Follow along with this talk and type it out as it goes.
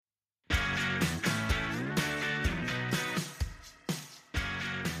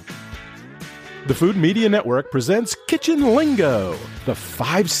The Food Media Network presents Kitchen Lingo, the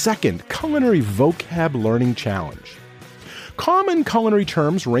 5-second culinary vocab learning challenge. Common culinary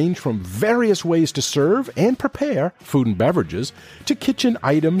terms range from various ways to serve and prepare food and beverages, to kitchen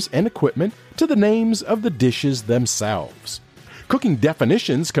items and equipment, to the names of the dishes themselves. Cooking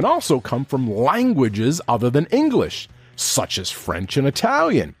definitions can also come from languages other than English, such as French and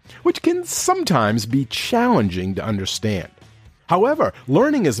Italian, which can sometimes be challenging to understand. However,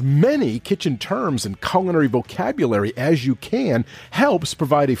 learning as many kitchen terms and culinary vocabulary as you can helps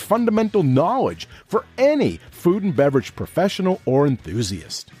provide a fundamental knowledge for any food and beverage professional or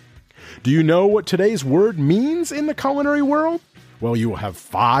enthusiast. Do you know what today's word means in the culinary world? Well, you will have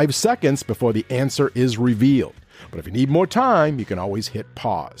 5 seconds before the answer is revealed. But if you need more time, you can always hit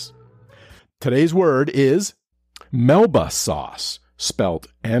pause. Today's word is Melba sauce, spelled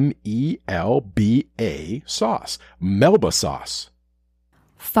M-E-L-B-A sauce. Melba sauce.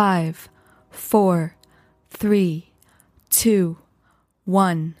 5, 4, 3, 2,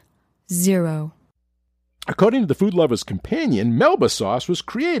 1, 0. According to the Food Lover's Companion, Melba sauce was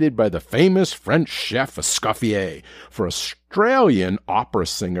created by the famous French chef Escoffier for Australian opera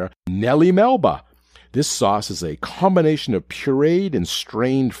singer Nellie Melba. This sauce is a combination of pureed and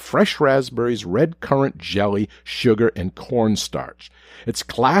strained fresh raspberries, red currant jelly, sugar, and cornstarch. It's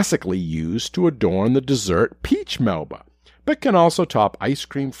classically used to adorn the dessert peach Melba, but can also top ice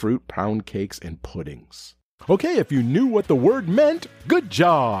cream, fruit, pound cakes, and puddings. Okay, if you knew what the word meant, good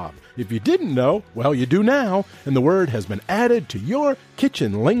job! If you didn't know, well, you do now, and the word has been added to your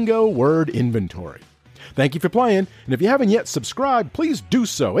Kitchen Lingo word inventory. Thank you for playing, and if you haven't yet subscribed, please do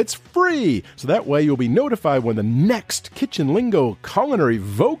so. It's free, so that way you'll be notified when the next Kitchen Lingo Culinary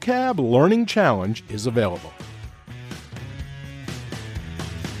Vocab Learning Challenge is available.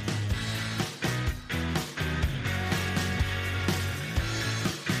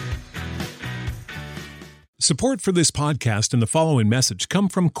 Support for this podcast and the following message come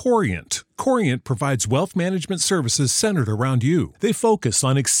from Corient. Corient provides wealth management services centered around you. They focus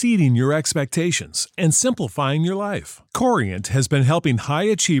on exceeding your expectations and simplifying your life. Corient has been helping high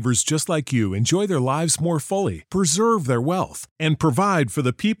achievers just like you enjoy their lives more fully, preserve their wealth, and provide for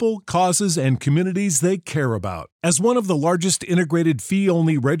the people, causes, and communities they care about. As one of the largest integrated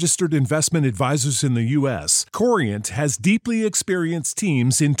fee-only registered investment advisors in the U.S., Corient has deeply experienced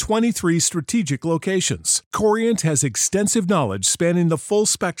teams in 23 strategic locations. Corient has extensive knowledge spanning the full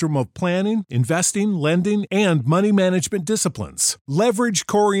spectrum of planning, investing, lending, and money management disciplines. Leverage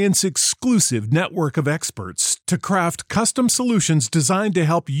Corient's exclusive network of experts to craft custom solutions designed to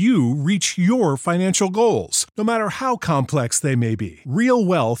help you reach your financial goals, no matter how complex they may be. Real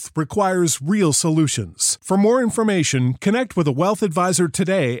wealth requires real solutions. For more information, connect with a wealth advisor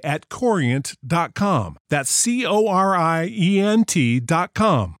today at Corient.com. That's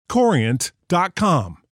Corient.com. Corient.com.